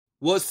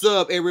What's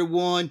up,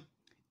 everyone?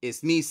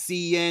 It's me,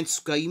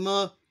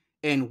 CN.TSUKAIMA,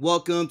 and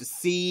welcome to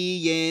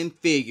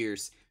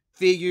CN.Figures.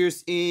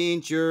 Figures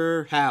in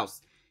your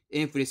house.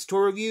 And for this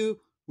tour review,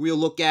 we'll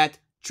look at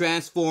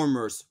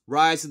Transformers: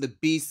 Rise of the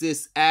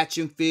Beasts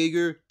action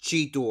figure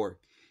Cheetor.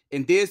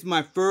 And this is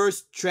my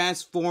first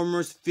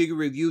Transformers figure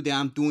review that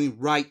I'm doing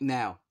right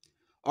now.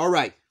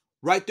 Alright,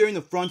 right there in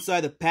the front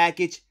side of the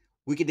package,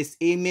 we get this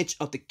image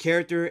of the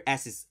character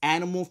as his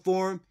animal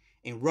form.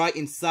 And right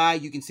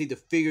inside, you can see the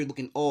figure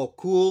looking all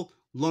cool,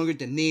 longer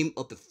the name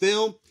of the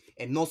film.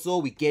 And also,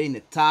 we get in the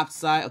top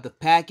side of the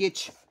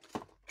package,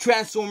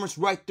 Transformers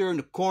right there in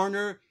the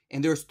corner.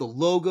 And there's the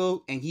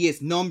logo, and he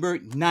is number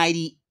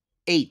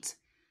 98.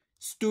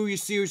 Studio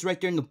Series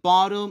right there in the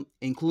bottom,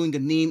 including the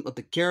name of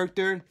the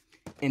character.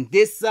 And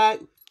this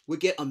side, we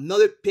get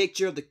another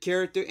picture of the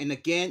character. And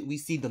again, we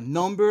see the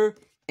number.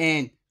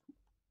 And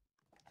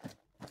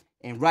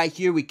right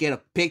here, we get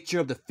a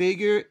picture of the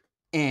figure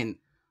and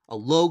a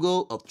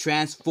logo of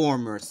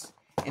Transformers.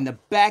 In the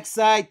back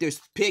side,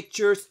 there's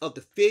pictures of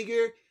the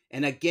figure.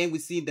 And again, we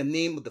see the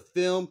name of the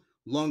film,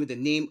 along with the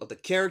name of the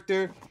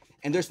character.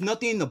 And there's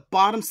nothing in the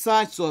bottom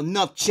side, so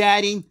enough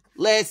chatting.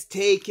 Let's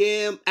take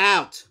him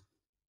out.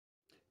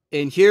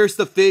 And here's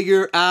the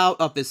figure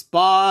out of his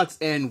box.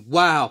 And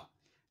wow,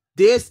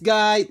 this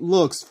guy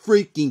looks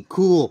freaking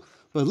cool.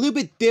 But a little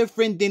bit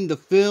different than the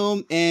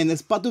film. And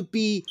it's about to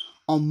be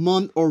a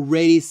month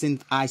already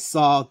since I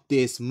saw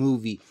this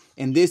movie.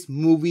 And this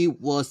movie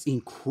was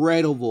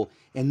incredible.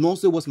 And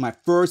also it was my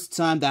first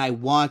time that I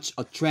watched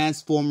a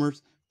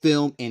Transformers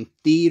film in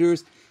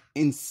theaters.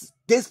 And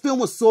this film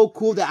was so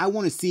cool that I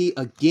want to see it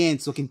again,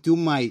 so I can do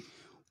my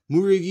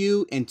movie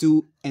review and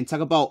talk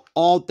about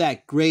all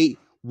that great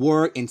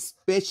work, and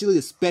especially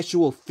the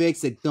special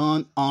effects that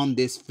done on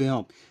this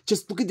film.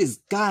 Just look at this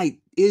guy.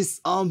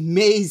 It's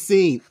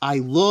amazing. I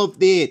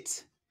loved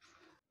it.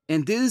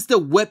 And this is the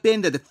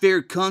weapon that the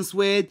figure comes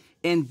with.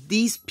 And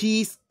these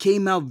pieces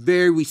came out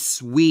very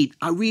sweet.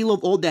 I really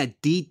love all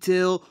that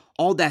detail,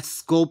 all that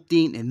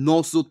sculpting, and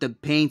also the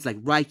paints like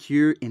right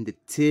here in the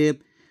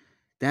tip.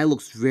 That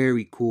looks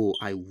very cool.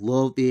 I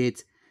love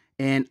it.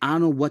 And I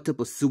don't know what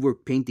type of silver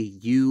paint they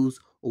use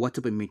or what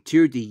type of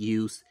material they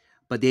use,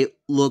 but they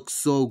look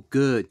so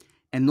good.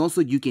 And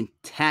also you can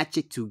attach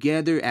it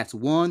together as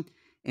one.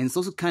 And it's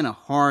also kind of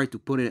hard to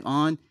put it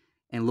on.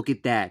 And look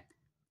at that.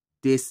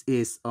 This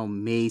is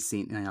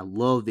amazing, and I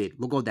love it.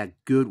 Look at all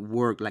that good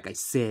work, like I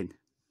said.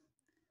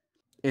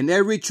 And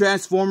every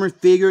Transformer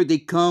figure, they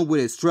come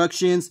with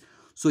instructions,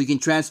 so you can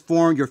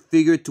transform your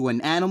figure to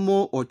an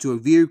animal or to a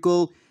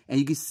vehicle. And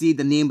you can see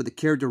the name of the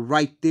character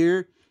right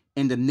there,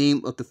 and the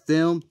name of the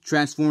film,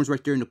 Transformers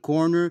right there in the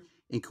corner,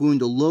 including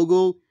the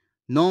logo,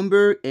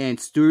 number, and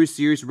Studio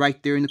Series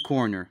right there in the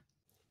corner.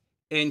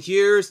 And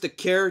here's the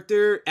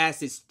character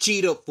as its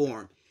cheetah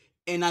form.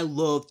 And I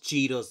love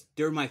cheetahs.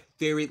 They're my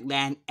favorite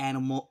land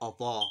animal of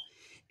all.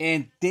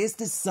 And this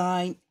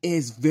design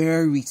is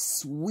very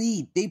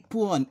sweet. They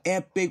put an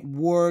epic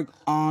work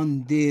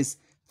on this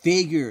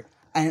figure.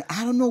 And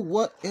I don't know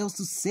what else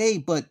to say,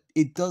 but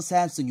it does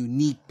have some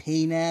unique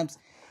paint apps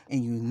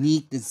and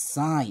unique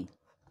design.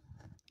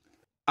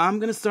 I'm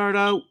going to start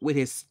out with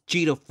his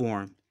cheetah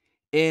form.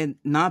 And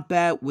not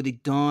bad what they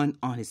done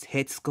on his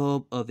head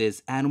sculpt of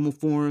his animal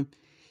form.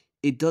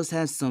 It does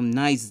have some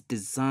nice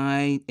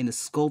design, and the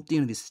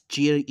sculpting of his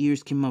cheetah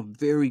ears came out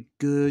very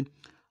good.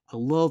 I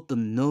love the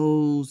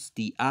nose,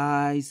 the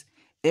eyes,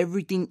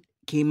 everything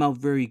came out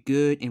very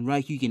good. And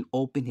right here you can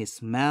open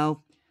his mouth,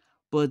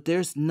 but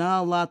there's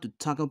not a lot to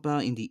talk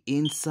about in the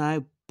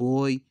inside.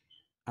 Boy,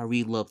 I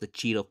really love the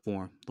cheetah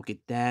form. Look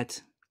at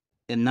that.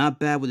 And not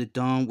bad what it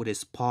done with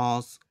his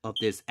paws of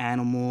this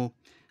animal.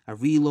 I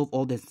really love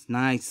all this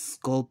nice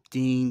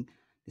sculpting,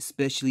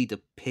 especially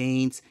the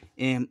paints.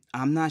 And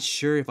I'm not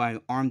sure if I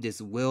armed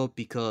this well,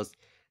 because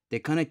they're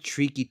kind of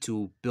tricky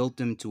to build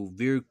them to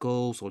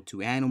vehicles or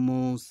to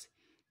animals.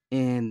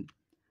 And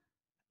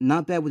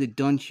not bad what they've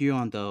done here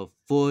on the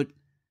foot.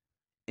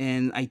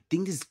 And I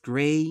think this is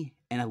great.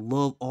 And I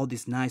love all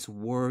this nice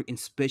work,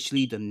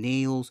 especially the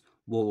nails,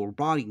 well,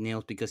 robotic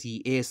nails, because he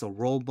is a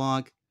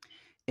robot.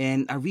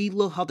 And I really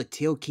love how the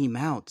tail came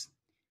out.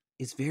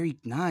 It's very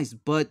nice,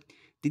 but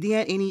did they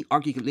have any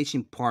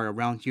articulation part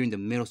around here in the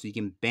middle so you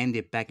can bend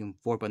it back and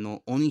forth, but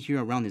no, only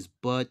here around his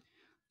butt.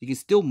 You can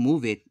still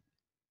move it.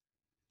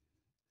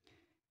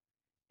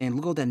 And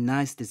look at that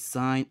nice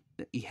design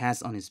that he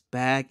has on his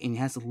back. And it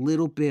has a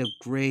little bit of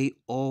gray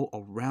all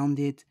around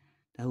it.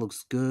 That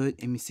looks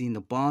good. Let me see in the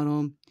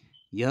bottom.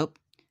 Yep.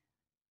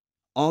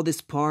 All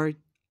this part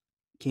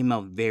came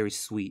out very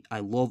sweet. I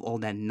love all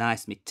that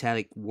nice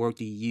metallic work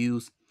they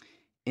use.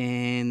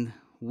 And,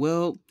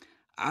 well,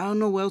 I don't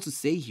know what else to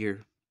say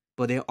here,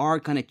 but they are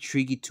kind of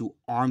tricky to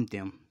arm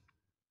them.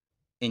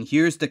 And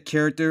here's the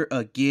character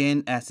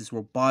again as his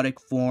robotic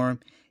form.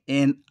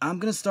 And I'm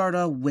going to start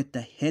out with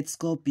the head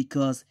sculpt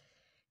because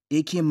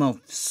it came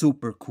out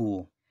super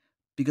cool.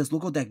 Because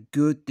look at that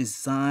good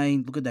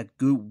design. Look at that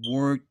good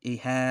work it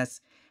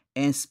has.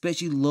 And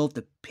especially love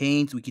the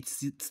paints. We can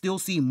still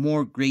see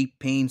more great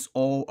paints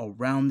all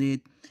around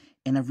it.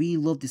 And I really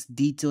love this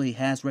detail he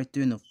has right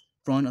there in the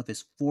front of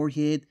his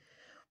forehead.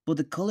 But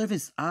the color of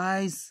his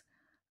eyes,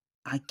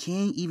 I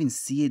can't even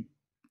see it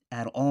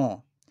at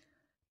all.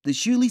 The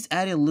Shirley's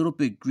added a little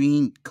bit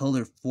green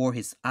color for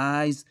his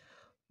eyes,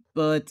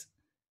 but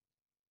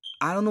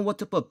I don't know what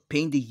type of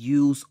paint they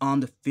use on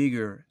the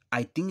figure.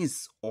 I think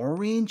it's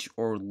orange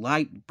or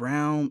light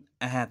brown.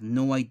 I have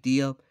no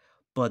idea.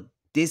 But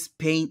this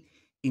paint,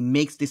 it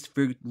makes this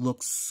figure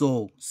look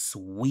so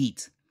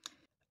sweet.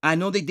 I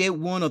know they did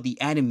one of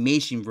the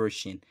animation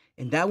version,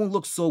 and that one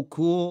looks so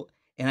cool.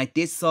 And I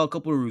did saw a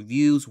couple of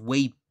reviews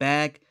way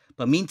back.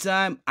 But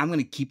meantime, I'm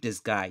gonna keep this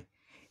guy.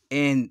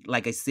 And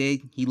like I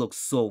said, he looks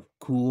so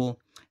cool.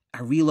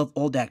 I really love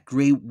all that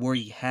gray work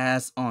he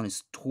has on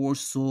his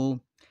torso.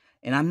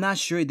 And I'm not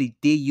sure if they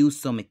did use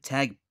some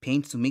metallic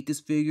paint to make this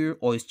figure,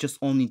 or it's just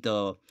only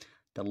the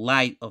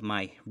light of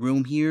my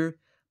room here.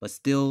 But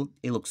still,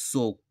 it looks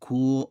so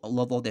cool. I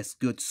love all that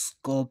good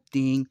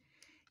sculpting.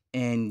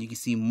 And you can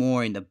see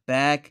more in the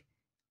back.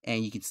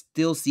 And you can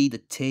still see the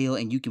tail,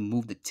 and you can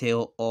move the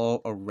tail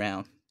all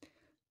around.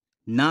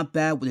 Not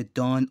bad what it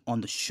done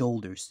on the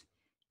shoulders.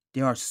 They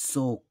are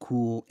so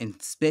cool, and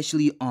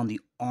especially on the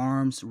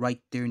arms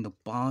right there in the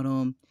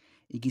bottom.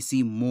 You can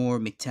see more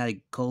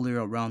metallic color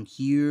around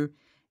here.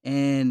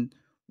 And,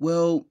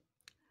 well,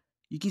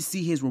 you can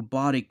see his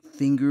robotic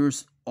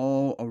fingers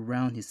all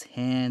around his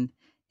hand.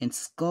 And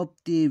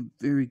sculpted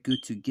very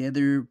good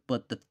together.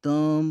 But the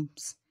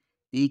thumbs,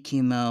 they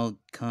came out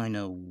kind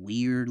of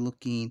weird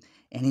looking.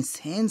 And his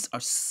hands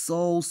are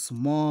so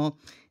small.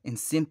 And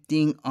same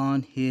thing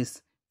on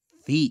his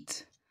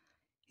feet.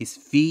 His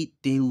feet,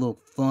 they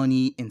look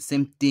funny, and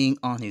same thing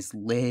on his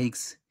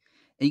legs.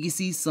 And you can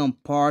see some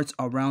parts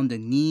around the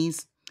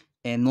knees,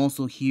 and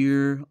also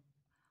here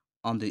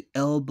on the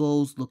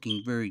elbows,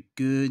 looking very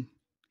good.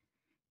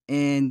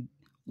 And,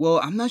 well,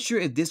 I'm not sure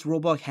if this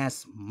robot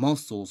has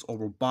muscles or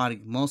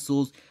robotic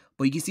muscles,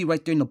 but you can see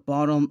right there in the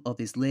bottom of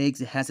his legs,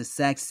 it has the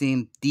exact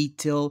same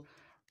detail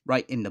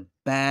right in the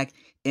back.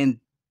 And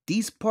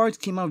these parts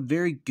came out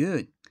very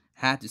good,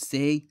 I have to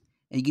say.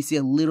 And you can see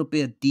a little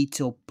bit of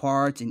detailed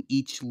parts in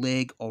each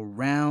leg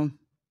around.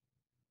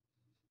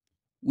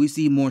 We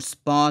see more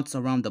spots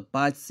around the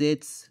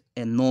biceps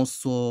and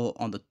also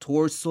on the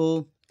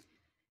torso.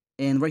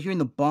 And right here in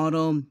the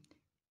bottom,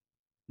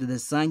 the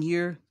design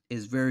here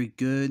is very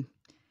good.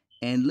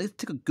 And let's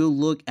take a good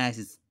look at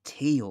his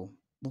tail.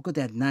 Look at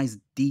that nice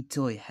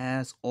detail it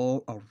has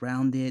all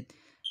around it.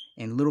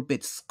 And a little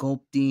bit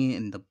sculpting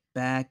in the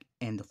back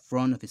and the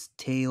front of his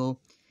tail.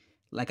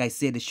 Like I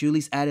said, the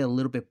Shirley's added a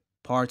little bit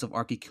parts of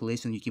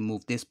articulation. You can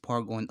move this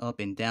part going up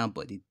and down,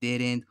 but it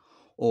didn't.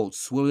 Or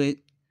swivel it.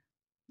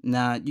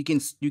 Nah, you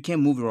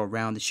can't move it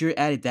around. They sure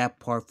added that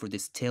part for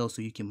this tail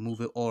so you can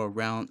move it all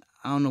around.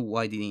 I don't know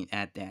why they didn't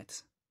add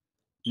that.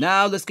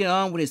 Now let's get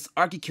on with his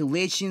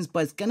articulations,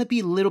 but it's gonna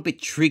be a little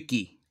bit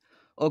tricky.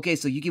 Okay,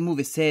 so you can move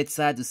his head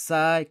side to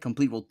side,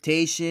 complete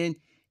rotation.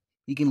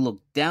 You can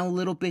look down a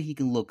little bit, you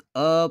can look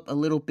up a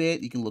little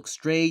bit, you can look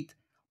straight,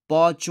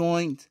 ball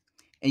joint,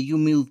 and you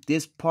move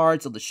this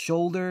parts of the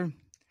shoulder.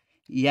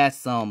 He has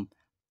some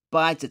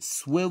bites that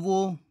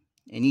swivel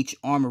and each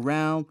arm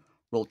around.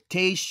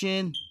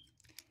 Rotation.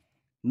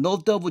 No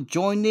double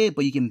jointed,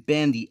 but you can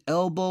bend the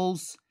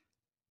elbows.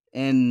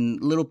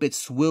 And a little bit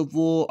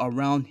swivel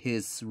around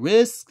his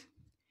wrist.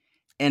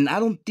 And I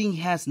don't think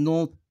he has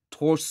no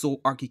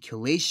torso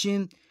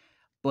articulation,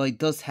 but it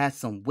does have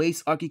some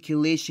waist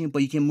articulation,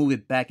 but you can move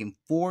it back and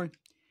forth.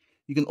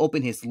 You can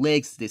open his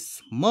legs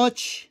this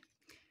much.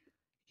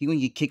 He's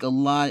going to kick a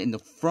lot in the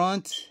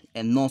front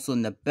and also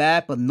in the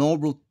back, but no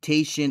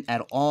rotation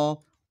at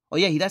all. Oh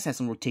yeah, he does have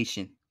some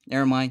rotation.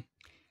 Never mind.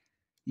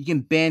 You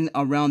can bend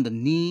around the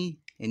knee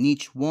in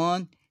each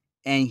one.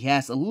 And he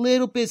has a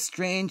little bit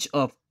strange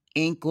of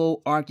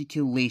ankle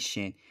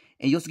articulation.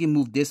 And you also can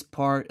move this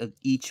part of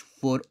each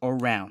foot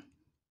around.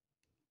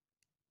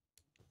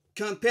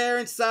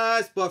 Comparing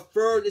size, but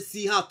first let's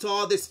see how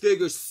tall this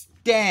figure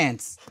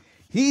stands.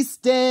 He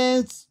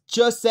stands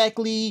just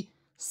exactly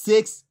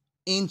 6.5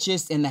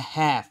 inches.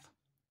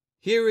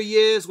 Here he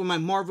is with my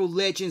Marvel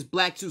Legends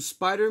Black Suit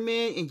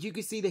Spider-Man, and you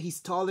can see that he's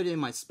taller than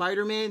my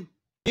Spider-Man.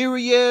 Here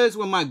he is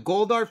with my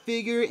Goldar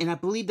figure, and I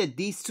believe that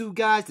these two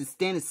guys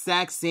stand the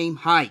exact same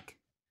height.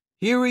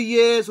 Here he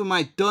is with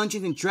my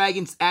Dungeons and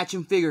Dragons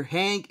action figure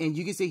Hank, and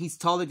you can see he's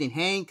taller than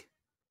Hank.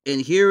 And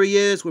here he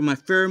is with my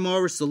favorite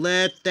Marvel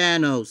celeb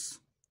Thanos.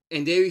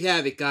 And there you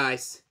have it,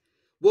 guys.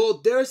 Well,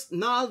 there's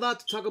not a lot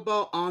to talk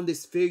about on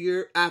this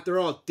figure. After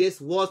all,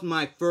 this was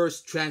my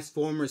first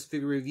Transformers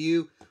figure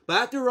review.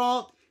 But after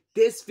all,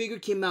 this figure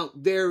came out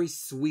very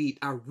sweet.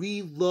 I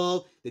really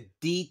love the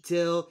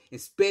detail,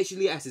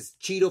 especially as his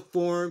Cheetor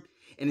form.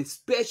 And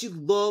especially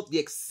love the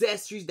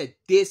accessories that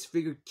this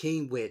figure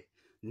came with.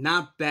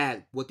 Not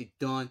bad what they've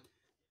done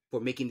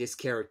for making this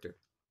character.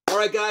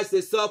 Alright guys,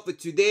 that's all for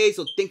today.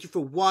 So thank you for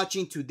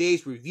watching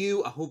today's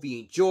review. I hope you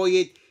enjoy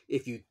it.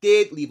 If you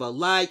did, leave a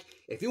like.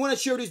 If you want to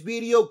share this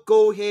video,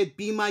 go ahead,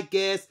 be my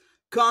guest.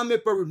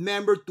 Comment, but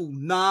remember, do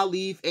not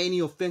leave any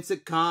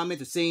offensive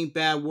comments or saying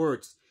bad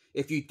words.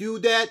 If you do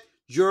that,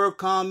 your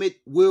comment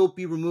will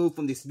be removed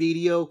from this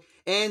video.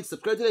 And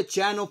subscribe to the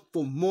channel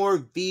for more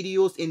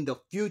videos in the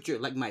future,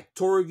 like my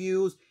toy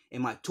reviews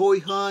and my toy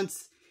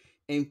hunts.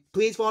 And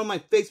please follow my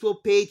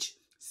Facebook page,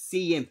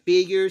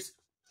 CN.Figures.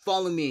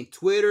 Follow me on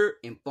Twitter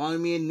and follow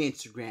me on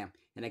Instagram.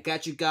 And I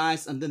got you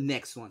guys on the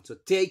next one. So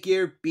take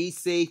care, be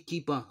safe,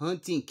 keep on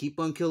hunting, keep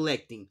on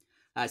collecting.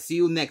 I'll see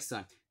you next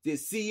time.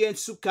 This is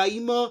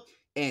CN.TSUKAIMA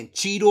and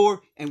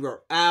Cheetor, and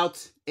we're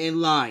out in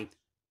line.